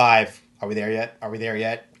 95. Are we there yet? Are we there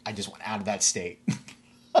yet? I just went out of that state.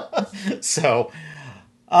 So,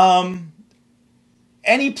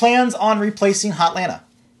 any plans on replacing Hotlanta?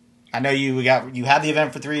 I know you had the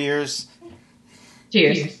event for 3 years. 2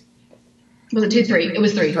 years. Was it 2, 3? It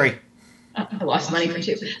was 3. 3. I lost money for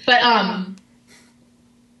 2. But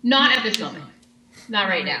not at this moment. Not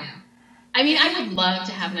right now. I mean, I would love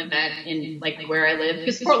to have an event in like where I live,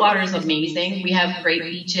 because Fort Lauderdale is amazing. We have great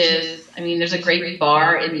beaches. I mean, there's a great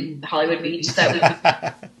bar in Hollywood Beach that we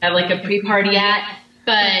have like a pre-party at.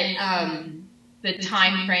 But the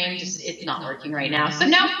time frame it's not working right now. So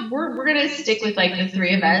now we're gonna stick with like the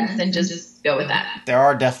 3 events and just go with that. There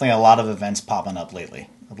are definitely a lot of events popping up lately.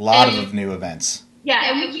 A lot of new events.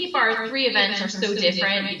 Yeah, and we keep our 3 events are so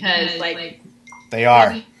different because like they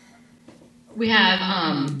are. We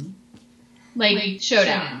have like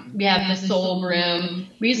Showdown. We have the Soul Room.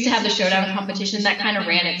 We used to have the Showdown competition that kind of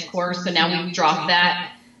ran its course, so now we've dropped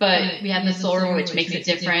that. But we have the Soul Room, which makes it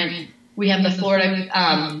different. We have the Florida,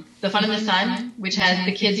 the Fun in the Sun, which has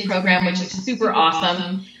the kids program, which is super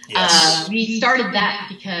awesome. Yes. We started that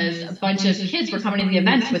because a bunch of kids were coming to the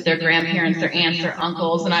events with their grandparents, their aunts, their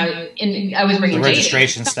uncles, and I was bringing the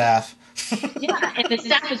registration staff. Yeah, and the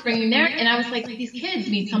staff was bringing there, and I was like, these kids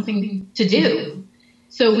need something to do.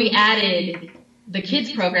 So we added the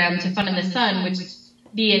kids program to Fun in the Sun,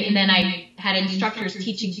 and then I had instructors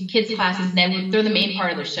teaching kids classes, and they're the main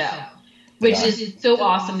part of the show. which is so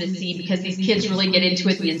awesome to see because these kids really get into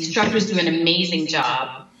it. The instructors do an amazing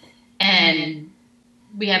job. And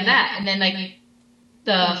we have that. And then, like,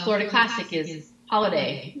 the Florida Classic is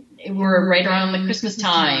holiday. We're right around the Christmas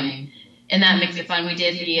time, and that makes it fun. We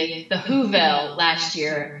did the Whoville last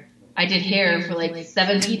year. I did hair for like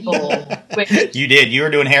 7 people. You did. You were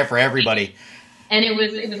doing hair for everybody. And it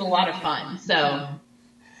was a lot of fun. So,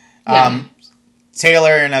 yeah.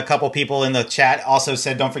 Taylor and a couple people in the chat also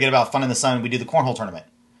said, don't forget about Fun in the Sun. We do the cornhole tournament.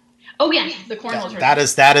 Oh, yes, the cornhole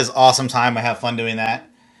tournament. That is awesome time. I have fun doing that.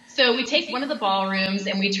 So we take one of the ballrooms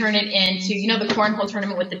and we turn it into, the cornhole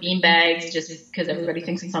tournament with the bean bags, just because everybody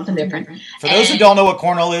thinks it's something different. For those who don't know what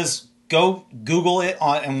cornhole is, go Google it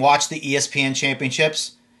and watch the ESPN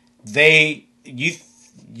championships.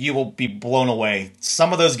 You will be blown away.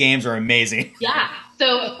 Some of those games are amazing. Yeah.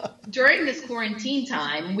 So during this quarantine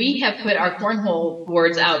time, we have put our cornhole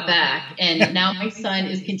boards out back, and now my son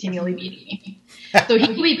is continually beating me. So he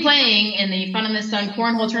will be playing in the Fun in the Sun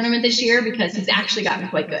cornhole tournament this year because he's actually gotten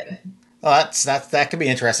quite good. Well, that could be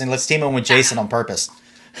interesting. Let's team him with Jason on purpose.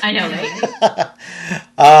 I know,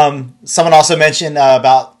 right? Someone also mentioned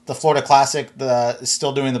about the Florida Classic.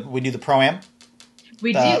 We do the Pro-Am.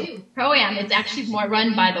 We do. Pro-Am. It's actually more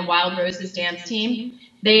run by the Wild Roses dance team.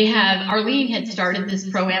 Arlene had started this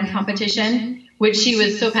Pro-Am competition, which she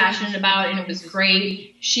was so passionate about, and it was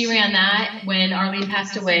great. She ran that when Arlene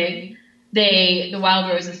passed away. The Wild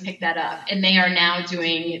Roses picked that up, and they are now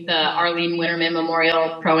doing the Arlene Winterman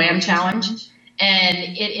Memorial Pro-Am Challenge, and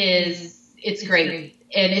it's great.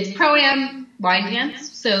 And it's Pro-Am line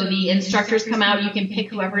dance, so the instructors come out. You can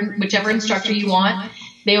pick whichever instructor you want.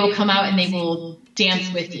 They will come out and they will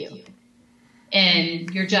dance with you, and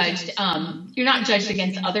you're judged. You're not judged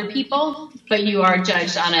against other people, but you are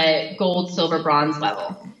judged on a gold, silver, bronze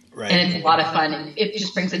level, right. And it's a lot of fun. It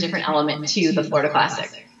just brings a different element to the Florida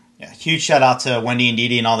Classic. Yeah, huge shout out to Wendy and Dee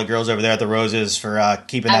Dee and all the girls over there at the Roses for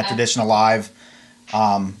keeping that tradition alive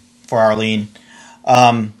for Arlene.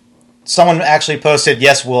 Someone actually posted,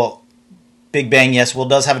 Big Bang, Will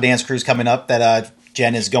does have a dance cruise coming up that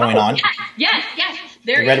Jen is going on. Yes.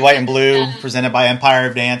 The Red, White, and Blue, presented by Empire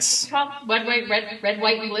of Dance. Red, white,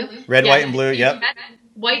 and blue. White, and blue, yep.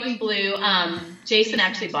 White and blue. Jason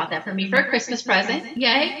actually bought that for me for a Christmas present.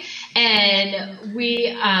 Yay. And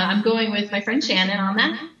I'm going with my friend Shannon on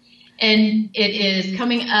that. And it is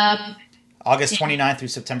coming up August 29th through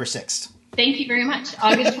September 6th. Thank you very much.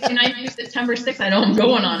 August 29th through September 6th. I know I'm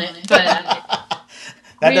going on it, but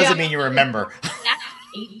that doesn't mean you remember. That's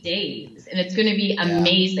 8 days, and it's going to be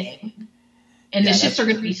amazing. And the shifts are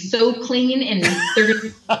going to be so clean, and they're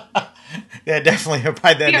going to yeah, definitely.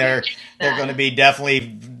 By then, they're going to be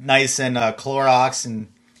definitely nice and Clorox and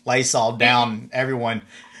Lysol down everyone.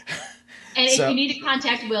 And if you need to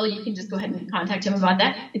contact Will, you can just go ahead and contact him about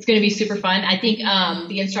that. It's going to be super fun. I think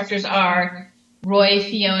the instructors are Roy,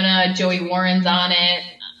 Fiona, Joey Warren's on it,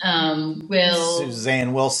 Will,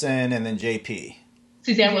 Suzanne Wilson, and then JP.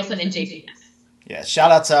 Suzanne Wilson and JP, yes. Yeah,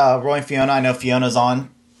 shout out to Roy and Fiona. I know Fiona's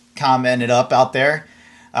commented up out there.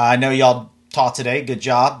 I know y'all taught today. Good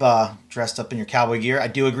job, dressed up in your cowboy gear. I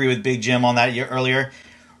do agree with Big Jim on that earlier.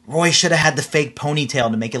 Roy should have had the fake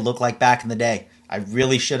ponytail to make it look like back in the day. I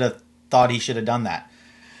really thought he should have done that.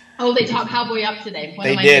 Oh, they taught Cowboy Up today.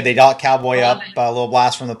 They did. They taught Cowboy Up, a little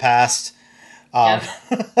blast from the past.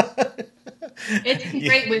 It's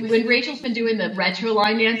great. When Rachel's been doing the retro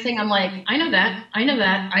line dancing, I'm like, I know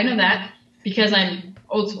that, because I'm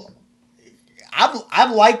old school.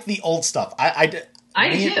 I like the old stuff. I do.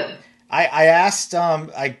 I asked,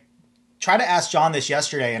 I tried to ask John this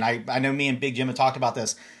yesterday, and I know me and Big Jim had talked about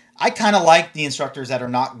this. I kind of like the instructors that are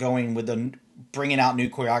not going with bringing out new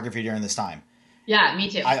choreography during this time. Yeah, me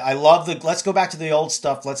too. I love let's go back to the old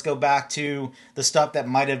stuff. Let's go back to the stuff that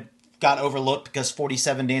might have got overlooked because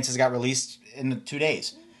 47 dances got released in 2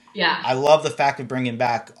 days. Yeah. I love the fact of bringing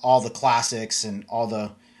back all the classics and all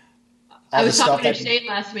the I was talking to Shay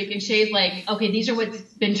last week, and Shay's like, okay, these are what's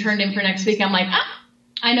been turned in for next week. I'm like,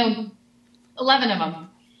 I know 11 of them.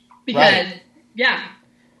 Because,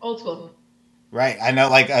 old school. Right. I know,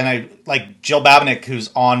 like Jill Babinick, who's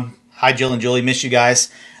on. Hi, Jill and Julie. Miss you guys.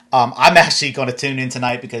 I'm actually going to tune in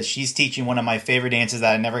tonight because she's teaching one of my favorite dances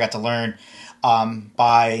that I never got to learn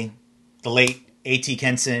by the late A.T.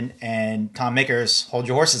 Kenson and Tom Mickers, Hold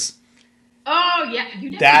Your Horses. Oh, yeah.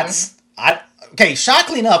 You definitely. Okay,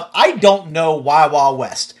 shockingly enough, I don't know Wild Wild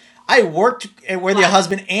West. I worked with your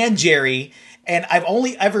husband and Jerry, and I've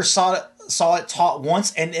only ever saw it taught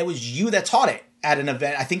once, and it was you that taught it at an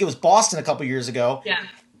event. I think it was Boston a couple years ago. Yeah.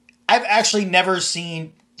 I've actually never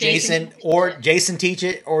seen Jason teach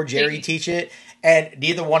it or Jerry teach it. And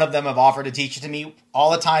neither one of them have offered to teach it to me. All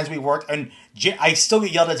the times we worked, and I still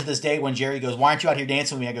get yelled at to this day when Jerry goes, "Why aren't you out here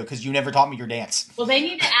dancing with me?" I go, "Because you never taught me your dance." Well, they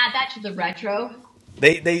need to add that to the retro.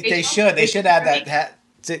 They should add that.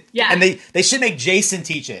 Yeah. And they should make Jason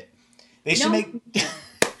teach it. They should make.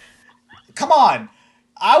 Come on,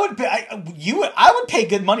 I would pay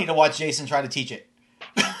good money to watch Jason try to teach it.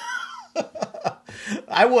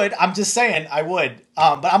 I would. I'm just saying, I would.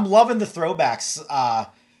 But I'm loving the throwbacks.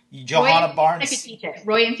 Johanna Barnes could teach it.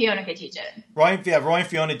 Roy and Fiona could teach it. Roy and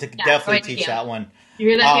Fiona could definitely teach that one. You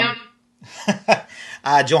hear that,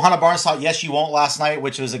 Fiona? Johanna Barnes taught Yes You Won't last night,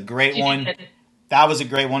 which was a great one. That was a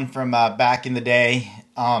great one from back in the day.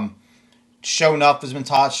 Show Enough has been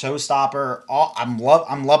taught. Showstopper. I'm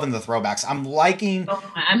loving the throwbacks. I'm liking.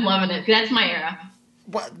 I'm loving it. That's my era.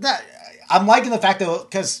 I'm liking the fact that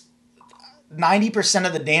because 90%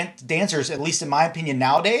 of the dancers, at least in my opinion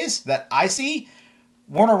nowadays, that I see,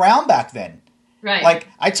 weren't around back then. Right. Like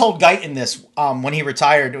I told Guyton this when he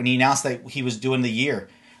retired, when he announced that he was doing the year.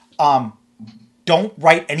 Don't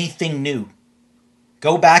write anything new.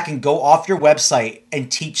 Go back and go off your website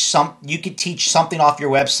and teach you could teach something off your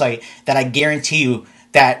website that I guarantee you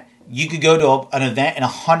that you could go to an event and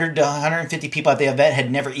 100 to 150 people at the event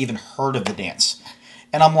had never even heard of the dance.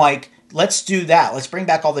 And I'm like, let's do that. Let's bring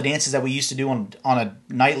back all the dances that we used to do on a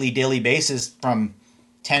nightly, daily basis from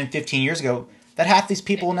 10, 15 years ago that half these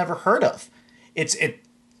people never heard of.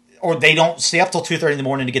 Or they don't stay up till 2:30 in the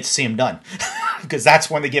morning to get to see them done because that's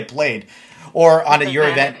when they get played. Or on your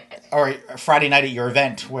event, or a Friday night at your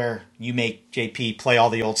event where you make JP play all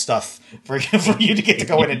the old stuff for you to get to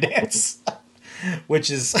go in and dance, which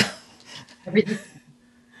is,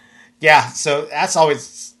 yeah. So that's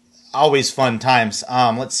always fun times.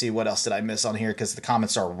 Let's see, what else did I miss on here? Because the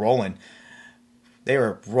comments are rolling. They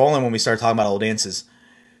were rolling when we started talking about old dances.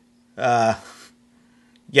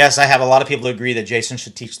 Yes, I have a lot of people who agree that Jason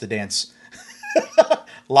should teach the dance. A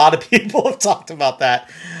lot of people have talked about that.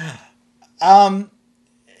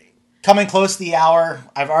 Coming close to the hour,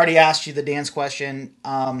 I've already asked you the dance question.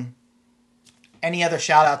 Any other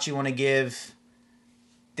shout outs you want to give?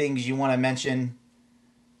 Things you want to mention?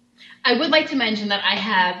 I would like to mention that I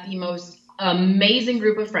have the most amazing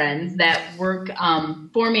group of friends that work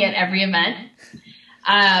for me at every event.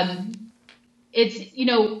 It's,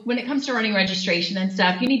 when it comes to running registration and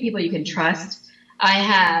stuff, you need people you can trust. I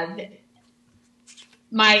have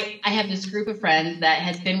this group of friends that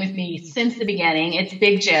has been with me since the beginning. It's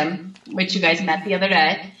Big Jim, which you guys met the other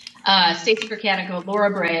day, Stacey Percanico, Laura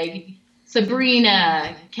Bragg,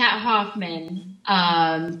 Sabrina, Kat Hoffman,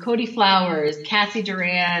 Cody Flowers, Cassie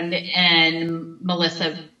Durand, and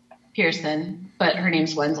Melissa Pearson, but her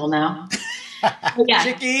name's Wenzel now. Yeah.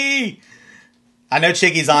 Chicky! I know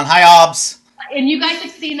Chicky's on. Hi, Obs. And you guys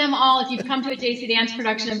have seen them all. If you've come to a JC Dance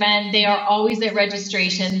production event, they are always at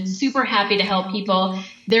registration. Super happy to help people.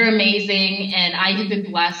 They're amazing, and I have been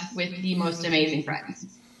blessed with the most amazing friends.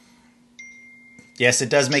 Yes, it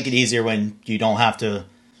does make it easier when you don't have to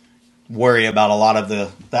worry about a lot of the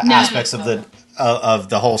aspects of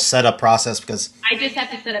the whole setup process, because I just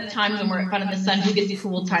have to set up times when we're in front of the sun. Who gets the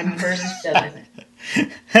cool time first? Doesn't.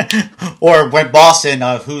 Or when Boston,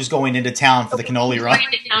 who's going into town for the cannoli run?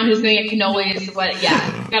 Who's going to get cannolis? What? Yeah.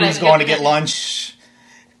 Who's going to get lunch?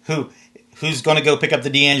 Who's going to go pick up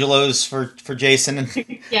the D'Angelos for Jason?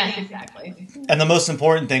 Yes, exactly. And the most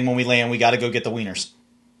important thing when we land, we got to go get the wieners.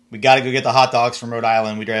 We got to go get the hot dogs from Rhode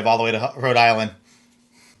Island. We drive all the way to Rhode Island.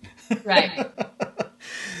 Right.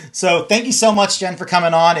 So thank you so much, Jen, for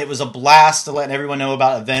coming on. It was a blast to let everyone know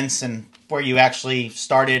about events and where you actually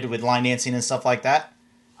started with line dancing and stuff like that.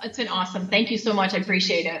 It's been awesome. Thank you so much. I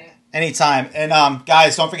appreciate it. Anytime. And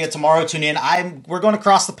guys, don't forget tomorrow, tune in. We're going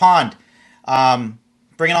across the pond.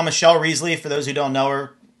 Bringing on Michelle Reesley, for those who don't know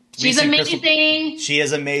her. She's amazing. She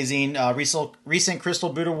is amazing. Recent Crystal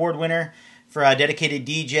Boot Award winner for a dedicated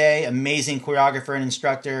DJ, amazing choreographer and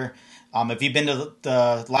instructor. If you've been to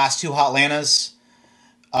the last two Hotlantas,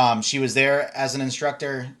 she was there as an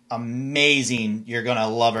instructor. Amazing. You're going to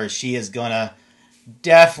love her. She is going to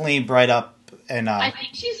definitely bright up. And I think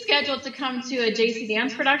she's scheduled to come to a JC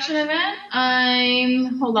Dance production event.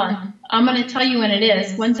 Hold on. I'm going to tell you when it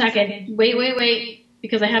is. 1 second. Wait.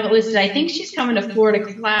 Because I have it listed. I think she's coming to Florida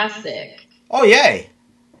Classic. Oh, yay.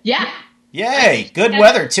 Yeah. Yay. Good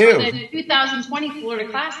weather, too. The 2020 Florida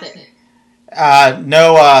Classic.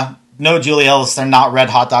 No, Julie Ellis. They're not red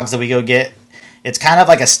hot dogs that we go get. It's kind of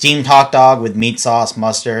like a steamed hot dog with meat sauce,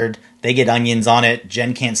 mustard. They get onions on it.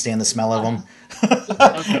 Jen can't stand the smell of them.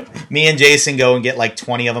 Me and Jason go and get like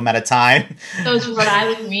 20 of them at a time. Those Rhode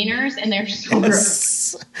Island wieners, and they're so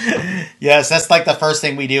gross. Yes, that's like the first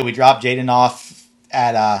thing we do. We drop Jaden off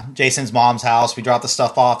at Jason's mom's house. We drop the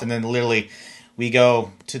stuff off, and then literally we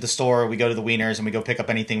go to the store, we go to the Wieners, and we go pick up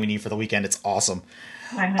anything we need for the weekend. It's awesome.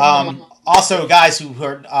 Also, guys who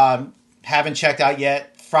haven't checked out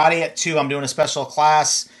yet, Friday at 2, I'm doing a special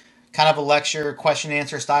class, kind of a lecture, question and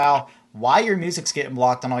answer style. Why your music's getting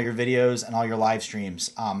blocked on all your videos and all your live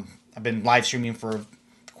streams. I've been live streaming for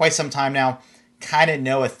quite some time now. Kind of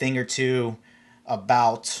know a thing or two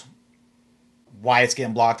about why it's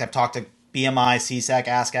getting blocked. I've talked to BMI, CSAC,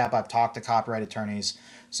 ASCAP. I've talked to copyright attorneys.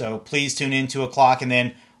 So please tune in 2 o'clock. And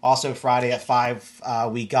then also Friday at 5,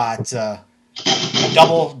 we got a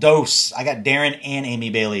double dose. I got Darren and Amy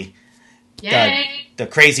Bailey. Yay! The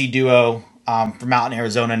crazy duo from out in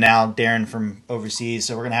Arizona now. Darren from overseas.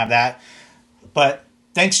 So we're going to have that. But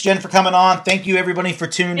thanks, Jen, for coming on. Thank you, everybody, for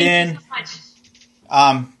tuning in. Thank you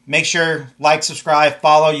so much. Make sure, like, subscribe,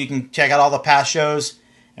 follow. You can check out all the past shows.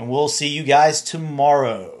 And we'll see you guys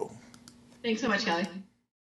tomorrow. Thanks so much, Kelly.